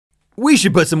We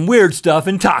should put some weird stuff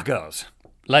in tacos.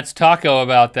 Let's taco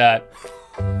about that.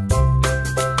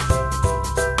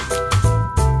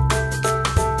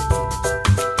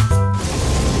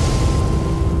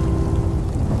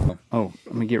 Oh,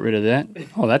 let me get rid of that.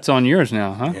 Oh, that's on yours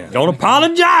now, huh? Yeah. Don't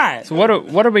apologize. So what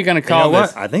are we gonna call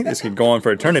this? I think this could go on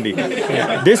for eternity.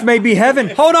 This may be heaven.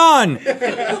 Hold on.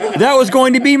 That was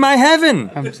going to be my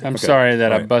heaven. I'm sorry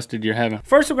that I busted your heaven.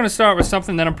 First, we're gonna start with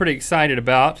something that I'm pretty excited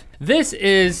about. This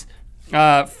is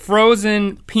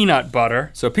frozen peanut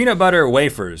butter. So peanut butter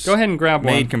wafers. Go ahead and grab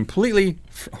one. Made completely,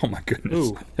 oh my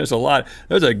goodness. Ooh. There's a lot,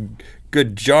 there's a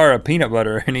good jar of peanut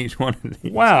butter in each one of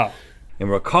these. Wow. And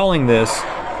we're calling this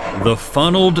the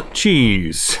funneled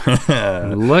cheese. Look at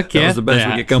that. That was the best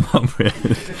we could come up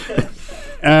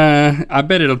with. I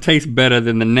bet it'll taste better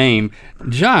than the name.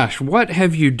 Josh, what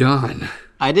have you done?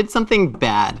 I did something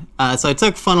bad. So I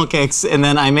took funnel cakes and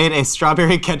then I made a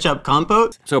strawberry ketchup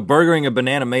compote. So burgering a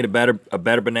banana made a better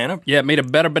banana? Yeah, it made a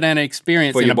better banana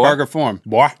experience For in you, a boy? burger form.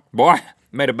 Boy.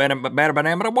 Made a better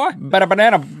banana, boy? Better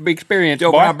banana experience,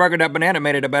 So boy. when I burgered that banana,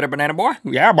 made it a better banana, boy?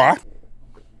 Yeah, boy.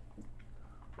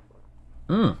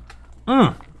 Oh,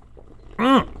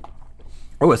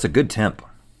 it's a good temp.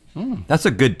 That's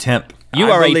a good temp. You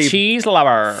I are a believe cheese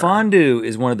lover. Fondue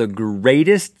is one of the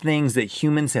greatest things that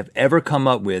humans have ever come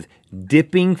up with,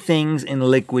 dipping things in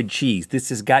liquid cheese. This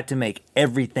has got to make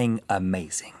everything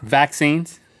amazing.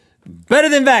 Vaccines, Better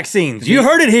than vaccines, you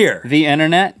heard it here. the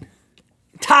internet,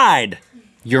 Tied.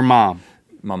 your mom.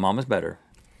 My mom is better.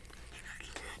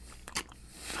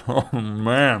 Oh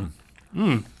man.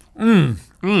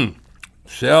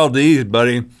 Sell these,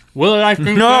 buddy. Will it ice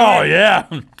cream? No, yeah.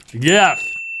 Yes.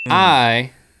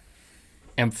 I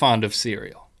am fond of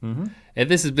cereal. And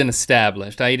this has been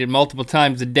established. I eat it multiple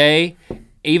times a day,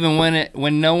 even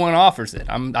when no one offers it.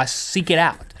 I seek it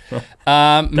out.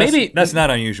 Maybe That's not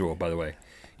unusual, by the way.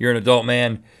 You're an adult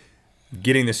man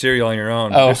getting the cereal on your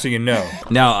own, Oh. just so you know.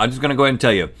 Now, I'm just gonna go ahead and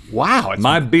tell you, wow.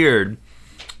 my beard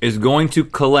is going to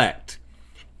collect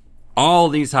all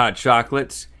these hot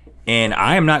chocolates, and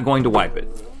I am not going to wipe it.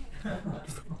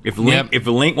 If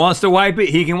Link wants to wipe it,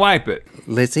 he can wipe it.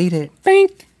 Let's eat it.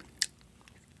 Bink.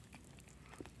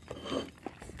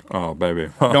 Oh, baby.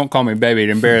 Don't call me baby.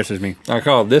 It embarrasses me. I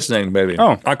call this thing baby.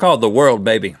 Oh. I call it the world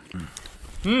baby.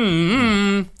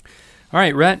 All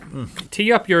right, Rhett,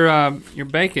 tee up your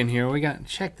bacon here.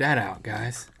 Check that out,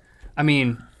 guys. I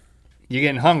mean, you're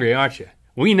getting hungry, aren't you?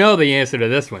 We know the answer to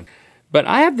this one. But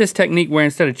I have this technique where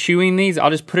instead of chewing these, I'll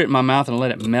just put it in my mouth and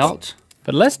let it melt.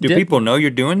 But let's Do people know you're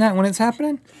doing that when it's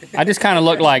happening? I just kind of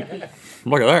look like,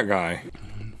 Look at that guy.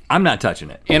 I'm not touching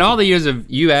it. in all the years of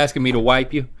you asking me to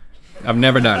wipe you, I've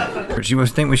never done it. But you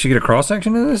must think we should get a cross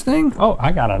section of this thing? Oh,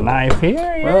 I got a knife here.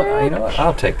 Well, you know what?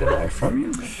 I'll take the knife from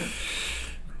you.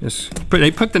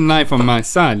 They put the knife on my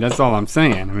side. That's all I'm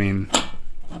saying. I mean,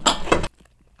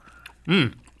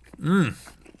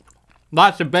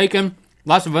 lots of bacon,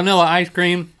 lots of vanilla ice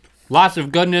cream, lots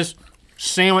of goodness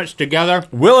sandwiched together.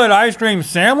 Will it ice cream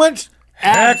sandwich?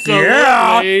 Heck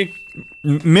yeah! Absolutely.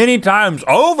 Many times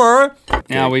over.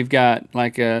 Now we've got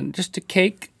like just a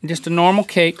cake, just a normal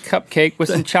cake, cupcake with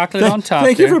some chocolate on top.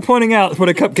 Thank you for pointing out what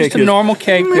a cupcake just is. a normal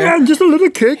cake. there. just a little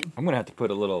cake. I'm gonna have to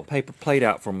put a little paper plate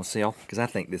out for myself because I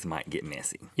think this might get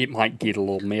messy. It might get a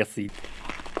little messy.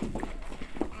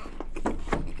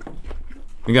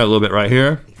 You got a little bit right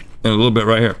here and a little bit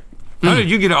right here. How did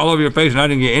you get it all over your face and I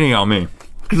didn't get any on me?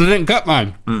 Because I didn't cut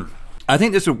mine. I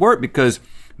think this would work because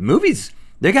movies,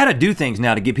 they gotta do things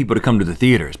now to get people to come to the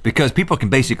theaters because people can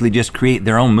basically just create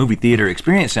their own movie theater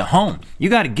experience at home. You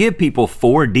gotta give people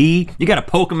 4D, you gotta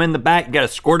poke them in the back, you gotta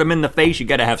squirt them in the face, you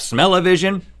gotta have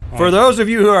smell-o-vision. For those of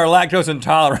you who are lactose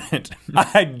intolerant,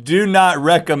 I do not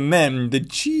recommend the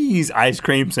cheese ice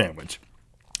cream sandwich.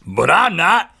 But I'm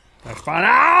not. That's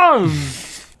fine.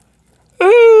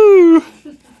 Ooh.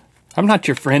 I'm not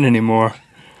your friend anymore.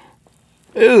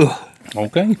 Ooh.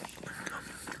 Okay.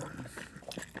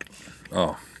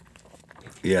 Oh,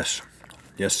 yes.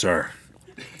 Yes, sir.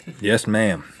 Yes,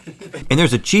 ma'am. And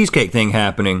there's a cheesecake thing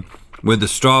happening with the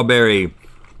strawberry,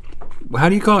 how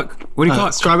do you call it? What do you call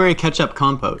it? Strawberry ketchup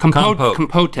compote.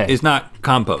 Compote. It's not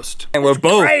compost. And we're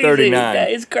both 39.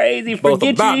 That is crazy. Both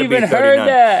Forget about you to be even 39. heard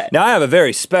that. Now I have a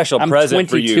very special I'm present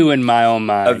for 22 you. in my own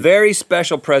mind. A very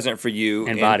special present for you.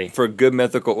 And body. For Good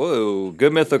Mythical, whoa,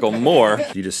 Good Mythical more.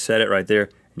 You just set it right there.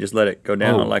 Just let it go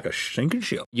down like a sinking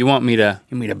ship. You want me to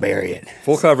bury it?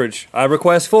 Full coverage. I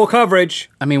request full coverage.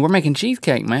 I mean, we're making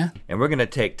cheesecake, man. And we're gonna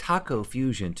take taco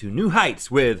fusion to new heights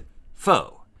with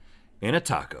pho in a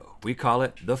taco. We call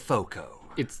it the Foco.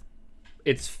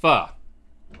 It's pho.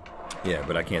 Yeah,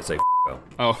 but I can't say pho.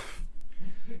 Oh.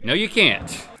 No, you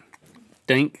can't.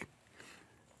 Dink.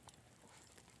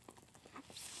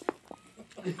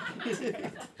 I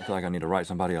feel like I need to write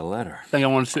somebody a letter. I think I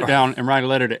want to sit down and write a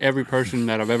letter to every person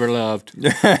that I've ever loved.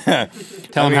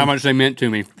 Tell them how much they meant to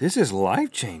me. This is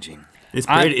life-changing. It's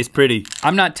pretty. It's pretty.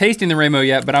 I'm not tasting the rainbow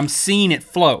yet, but I'm seeing it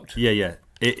float. Yeah, yeah.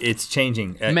 It's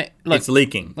changing. Look, it's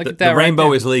leaking. look at The that right rainbow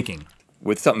there. is leaking.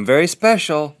 With something very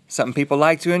special, something people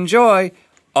like to enjoy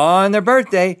on their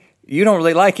birthday. You don't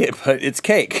really like it, but it's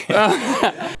cake.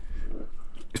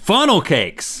 Funnel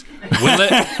cakes. Will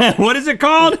it? What is it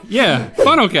called? Yeah,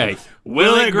 funnel cake.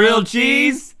 Will it grilled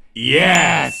cheese?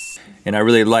 Yes. And I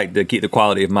really like to keep the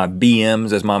quality of my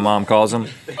BMs, as my mom calls them.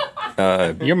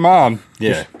 Your mom.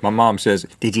 Yeah, my mom says,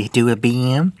 "Did you do a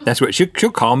BM?" That's what she'll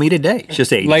call me today. She'll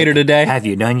say, Later today. Have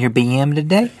you done your BM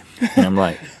today? And I'm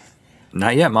like,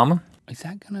 not yet, Mama. Is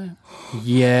that gonna?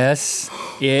 Yes,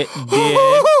 it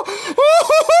did.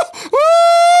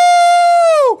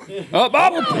 Up,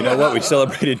 up. You know what? We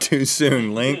celebrated too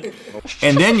soon, Link.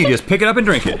 And then you just pick it up and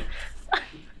drink it.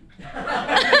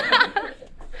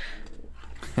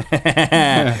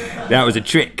 That was a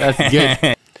trick. That's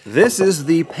good. This is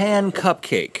the pan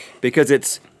cupcake because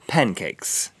it's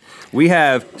pancakes. We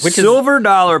have Which is silver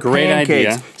dollar great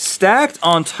pancakes idea. stacked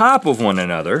on top of one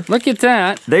another. Look at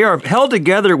that. They are held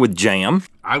together with jam.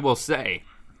 I will say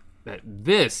that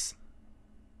this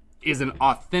is an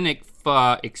authentic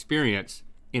pho experience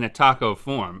in a taco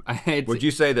form. It's, Would you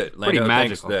say that pretty Lando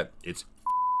thinks magical. that it's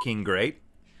king great?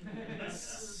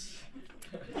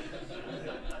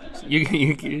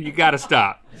 you gotta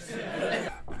stop.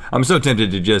 I'm so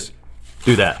tempted to just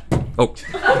do that. Oh,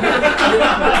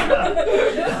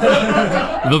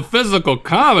 The physical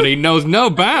comedy knows no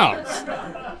bounds.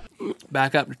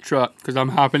 Back up the truck, because I'm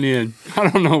hopping in. I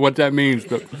don't know what that means,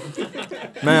 but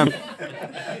man.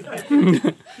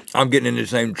 I'm getting in the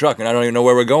same truck and I don't even know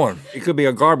where we're going. It could be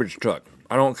a garbage truck.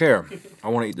 I don't care. I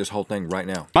want to eat this whole thing right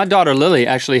now. my daughter Lily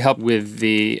actually helped with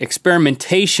the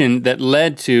experimentation that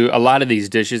led to a lot of these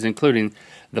dishes, including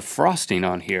the frosting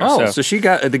on here. Oh, so she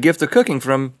got the gift of cooking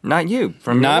from not you,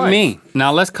 from your not wife. me.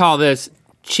 Now let's call this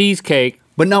cheesecake,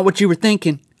 but not what you were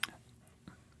thinking.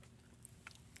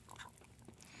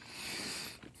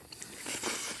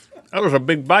 That was a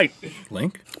big bite.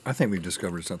 Link, I think we've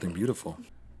discovered something beautiful.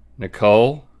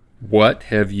 Nicole, what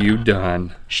have you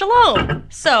done? Shalom.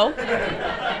 So,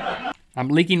 I'm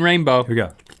leaking rainbow. Here we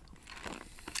go.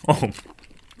 Oh.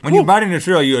 When you're biting the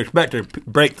cereal, you expect to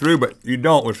break through, but you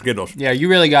don't with Skittles. Yeah, you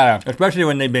really gotta, Especially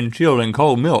when they've been chilled in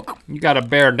cold milk. you gotta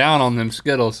bear down on them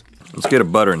Skittles. Let's get a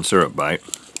butter and syrup bite.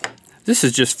 This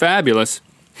is just fabulous.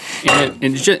 And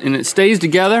it stays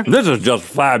together. This is just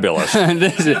fabulous.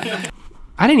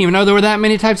 I didn't even know there were that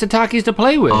many types of Takis to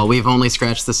play with. Oh, we've only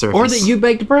scratched the surface. Or that you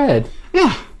baked bread.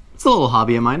 Yeah, it's a little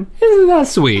hobby of mine. Isn't that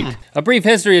sweet? A brief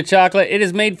history of chocolate. It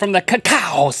is made from the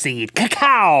cacao seed.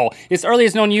 Cacao. Its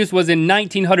earliest known use was in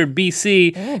 1900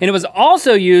 BC, and it was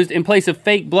also used in place of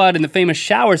fake blood in the famous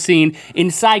shower scene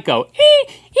in Psycho.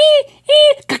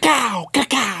 Cacao,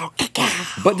 cacao, cacao.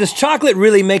 But does chocolate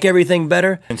really make everything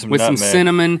better? And some With some nutmeg.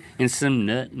 cinnamon and some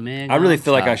nutmeg. I really on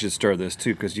feel like I top. should stir this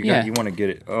too, because you Yeah. want to get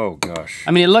it. Oh gosh.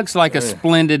 I mean, it looks like a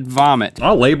splendid vomit.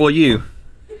 I'll label you.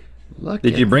 Look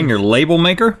Did at you bring your label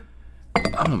maker?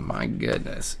 Oh my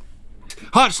goodness.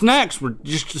 Hot snacks were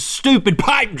just a stupid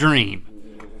pipe dream.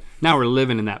 Now we're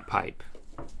living in that pipe.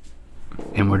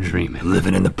 And we're dreaming.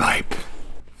 Living in the pipe.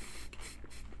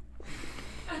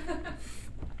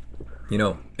 You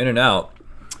know, In-N-Out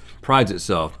prides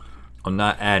itself on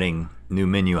not adding new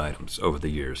menu items over the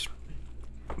years.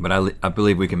 But I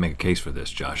believe we can make a case for this,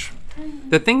 Josh.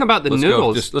 The thing about the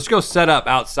noodles, Let's go set up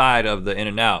outside of the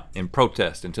In-N-Out and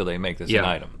protest until they make this an Yeah.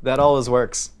 item. That always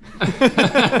works.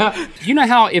 you know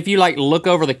how if you like look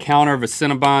over the counter of a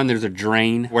Cinnabon, there's a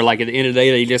drain where like at the end of the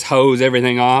day they just hose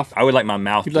everything off? I would like my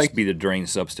mouth to like- be the drain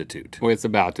substitute. Well, it's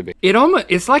about to be.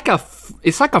 It's like a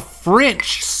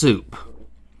French soup.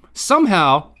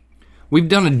 Somehow, we've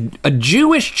done a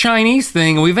Jewish Chinese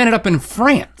thing and we've ended up in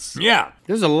France. Yeah.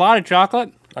 There's a lot of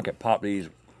chocolate. I could pop these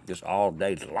just all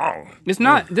day long.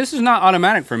 This is not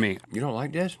automatic for me. You don't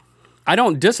like this? I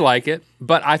don't dislike it,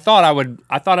 but I thought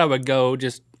I would go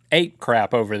just ape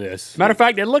crap over this. Matter of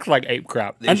fact, it looks like ape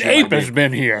crap. An should ape be. has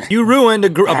been here. You ruined a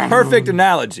perfect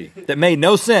analogy that made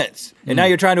no sense. And now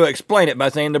you're trying to explain it by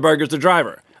saying the burger's the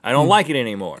driver. I don't like it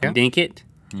anymore. Dink it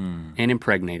and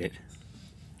impregnate it.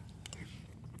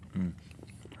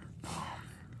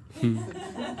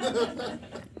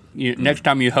 Next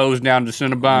time you hose down to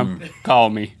Cinnabon, call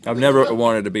me. I've never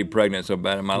wanted to be pregnant so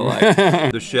bad in my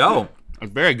life. The shell,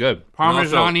 It's very good. also-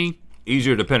 Parmesan-y.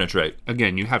 easier to penetrate.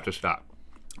 Again, you have to stop.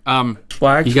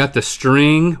 Flags. You got the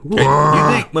string. You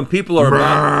think when people are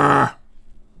about,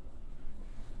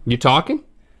 You talking?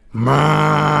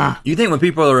 You think when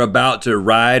people are about to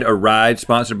ride a ride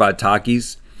sponsored by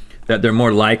Takis, that they're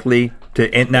more likely to,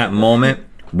 in that moment,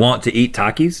 want to eat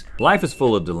Takis? Life is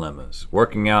full of dilemmas.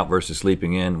 Working out versus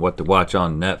sleeping in, what to watch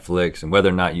on Netflix, and whether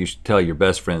or not you should tell your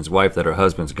best friend's wife that her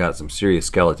husband's got some serious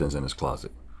skeletons in his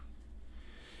closet.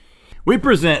 We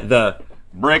present the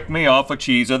break me off a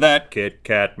cheese of that Kit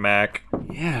Kat Mac.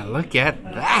 Yeah, look at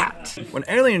that. When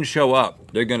aliens show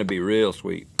up, they're gonna be real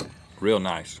sweet, real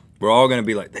nice. We're all gonna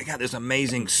be like, they got this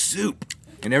amazing soup,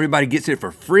 and everybody gets it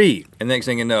for free. And next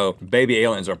thing you know, baby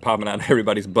aliens are popping out of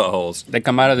everybody's buttholes. They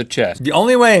come out of the chest. The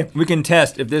only way we can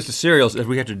test if this is cereal is if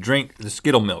we have to drink the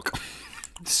Skittle milk.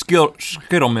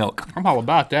 Skittle milk. I'm all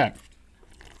about that.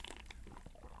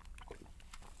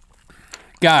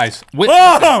 Guys,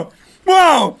 Whoa!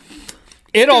 Whoa!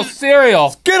 It'll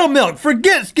cereal. Skittle milk,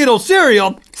 forget Skittle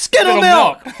cereal. Skittle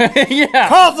milk. Yeah.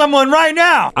 Call someone right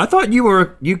now. I thought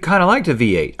you kind of liked a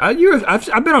V8.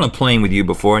 I've been on a plane with you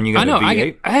before, and you got I know. a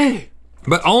V8. Hey,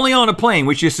 But only on a plane,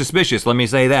 which is suspicious. Let me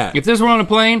say that. if this were on a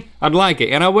plane, I'd like it,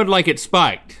 and I would like it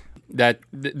spiked.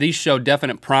 These show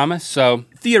definite promise. So,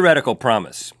 Theoretical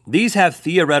promise. These have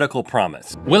theoretical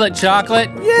promise. will it chocolate?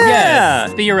 Yeah.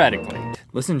 Yes, theoretically.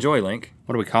 Let's enjoy, Link.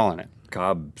 What are we calling it?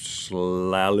 Cobb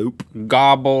Slaloop.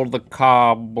 Gobble the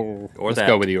cobble. Or Let's that.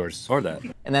 go with yours. Or that.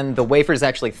 And then the wafers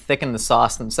actually thicken the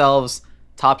sauce themselves,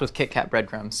 topped with Kit Kat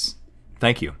breadcrumbs.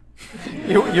 Thank you.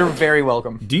 You're very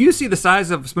welcome. Do you see the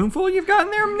size of spoonful you've got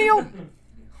in there, Neil?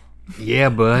 Yeah,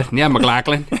 bud. Yeah,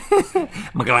 McLaughlin.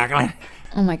 McLaughlin.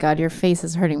 Oh my God, your face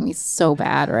is hurting me so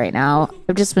bad right now.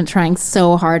 I've just been trying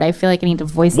so hard. I feel like I need to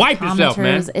voice Wipe the yourself,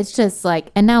 man. commenters. It's just like,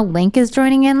 and now Link is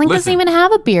joining in. Link Listen. doesn't even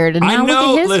have a beard, and I now know,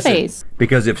 look at his listen. face.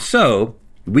 Because if so,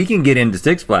 we can get into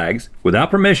Six Flags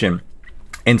without permission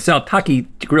and sell Taki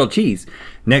grilled cheese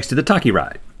next to the Taki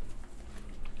ride.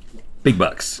 Big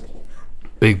bucks.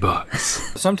 Big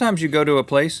bucks. Sometimes you go to a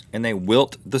place and they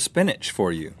wilt the spinach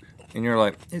for you. And you're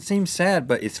like, it seems sad,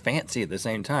 but it's fancy at the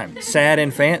same time. Sad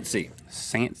and fancy.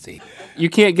 Fancy. You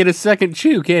can't get a second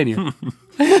chew, can you?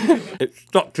 It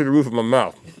stuck to the roof of my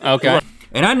mouth. Okay.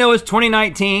 And I know it's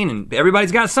 2019 and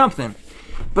everybody's got something.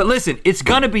 But listen, it's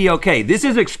gonna be okay. This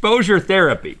is exposure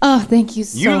therapy. Oh, thank you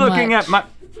so You looking much.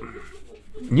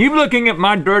 at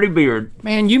my dirty beard.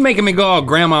 Man, you making me go all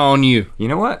grandma on you. You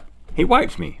know what? He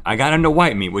wipes me. I got him to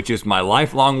wipe me, which is my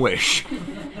lifelong wish.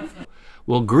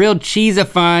 Will grilled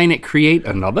cheesifying it create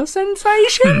another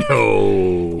sensation?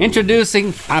 No.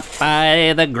 Introducing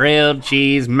Popeye the grilled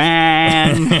cheese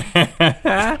man.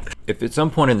 If at some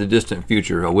point in the distant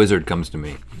future a wizard comes to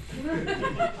me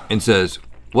and says,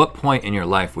 what point in your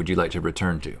life would you like to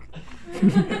return to?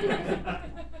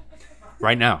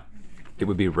 Right now. It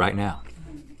would be right now.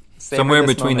 Savor Somewhere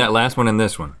this between that moment. last one and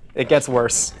this one. It gets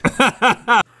worse.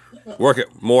 Work it.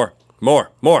 More.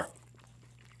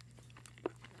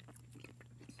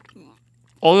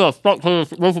 Oh yeah, stuck to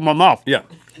the roof of my mouth. Yeah.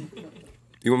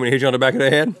 You want me to hit you on the back of the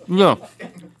head? Yeah.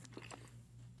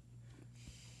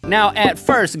 Now, at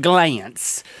first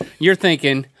glance, you're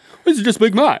thinking, this is just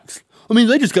Big Macs. I mean,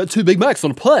 they just got 2 Big Macs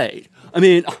on a plate. I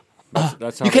mean,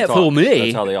 That's how you they can't talk. fool me.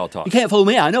 That's how they all talk. You can't fool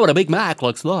me. I know what a Big Mac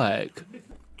looks like.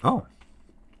 Oh.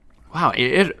 Wow,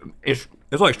 it's It's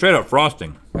like straight up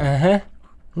frosting.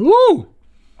 woo.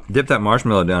 Dip that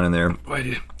marshmallow down in there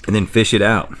Wait, and then fish it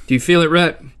out. do you feel it,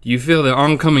 Rhett? Do you feel the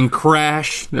oncoming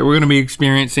crash that we're gonna be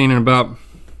experiencing in about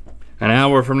an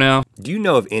hour from now? Do you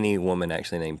know of any woman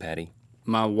actually named Patty?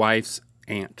 My wife's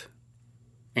aunt,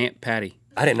 Aunt Patty.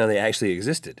 I didn't know they actually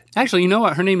existed. Actually, you know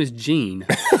what? Her name is Jean.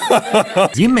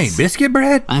 You made biscuit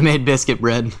bread? I made biscuit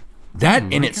bread.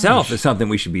 That in itself is something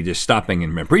we should be just stopping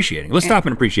and appreciating. Let's stop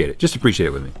and appreciate it. Just appreciate it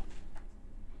with me.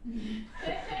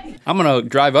 I'm gonna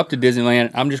drive up to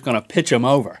Disneyland. I'm just gonna pitch them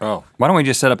over. Oh. Why don't we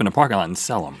just set up in a parking lot and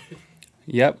sell them?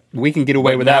 Yep, we can get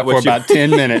away But with not that for what you- about 10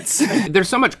 minutes. There's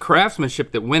so much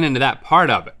craftsmanship that went into that part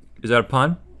of it. Is that a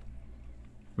pun?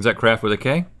 Is that Kraft with a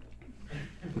K?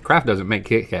 Kraft doesn't make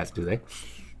Kit Kats, do they?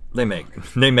 They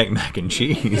make mac and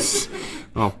cheese.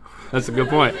 Oh, that's a good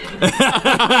point.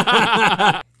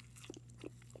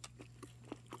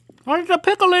 There's a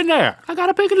pickle in there. I got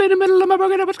a pickle in the middle of my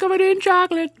burger that was covered in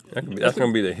chocolate. That's going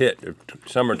to be the hit of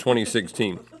summer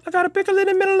 2016. I got a pickle in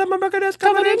the middle of my burger that's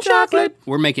covered in chocolate.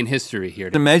 We're making history here.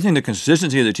 It's amazing the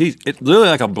consistency of the cheese. It's literally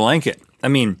like a blanket. I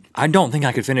mean, I don't think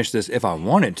I could finish this if I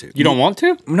wanted to. You don't want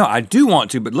to? No, I do want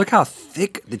to, but look how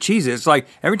thick the cheese is. It's like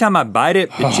every time I bite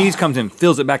it, the cheese comes and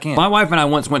fills it back in. My wife and I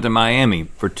once went to Miami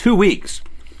for 2 weeks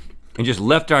and just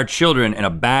left our children in a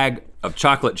bag of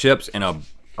chocolate chips and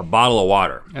a bottle of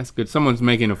water. That's good. Someone's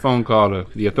making a phone call to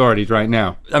the authorities right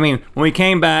now. I mean, when we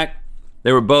came back,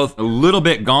 they were both a little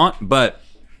bit gaunt, but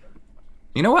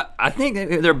You know what? I think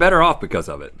they're better off because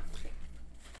of it.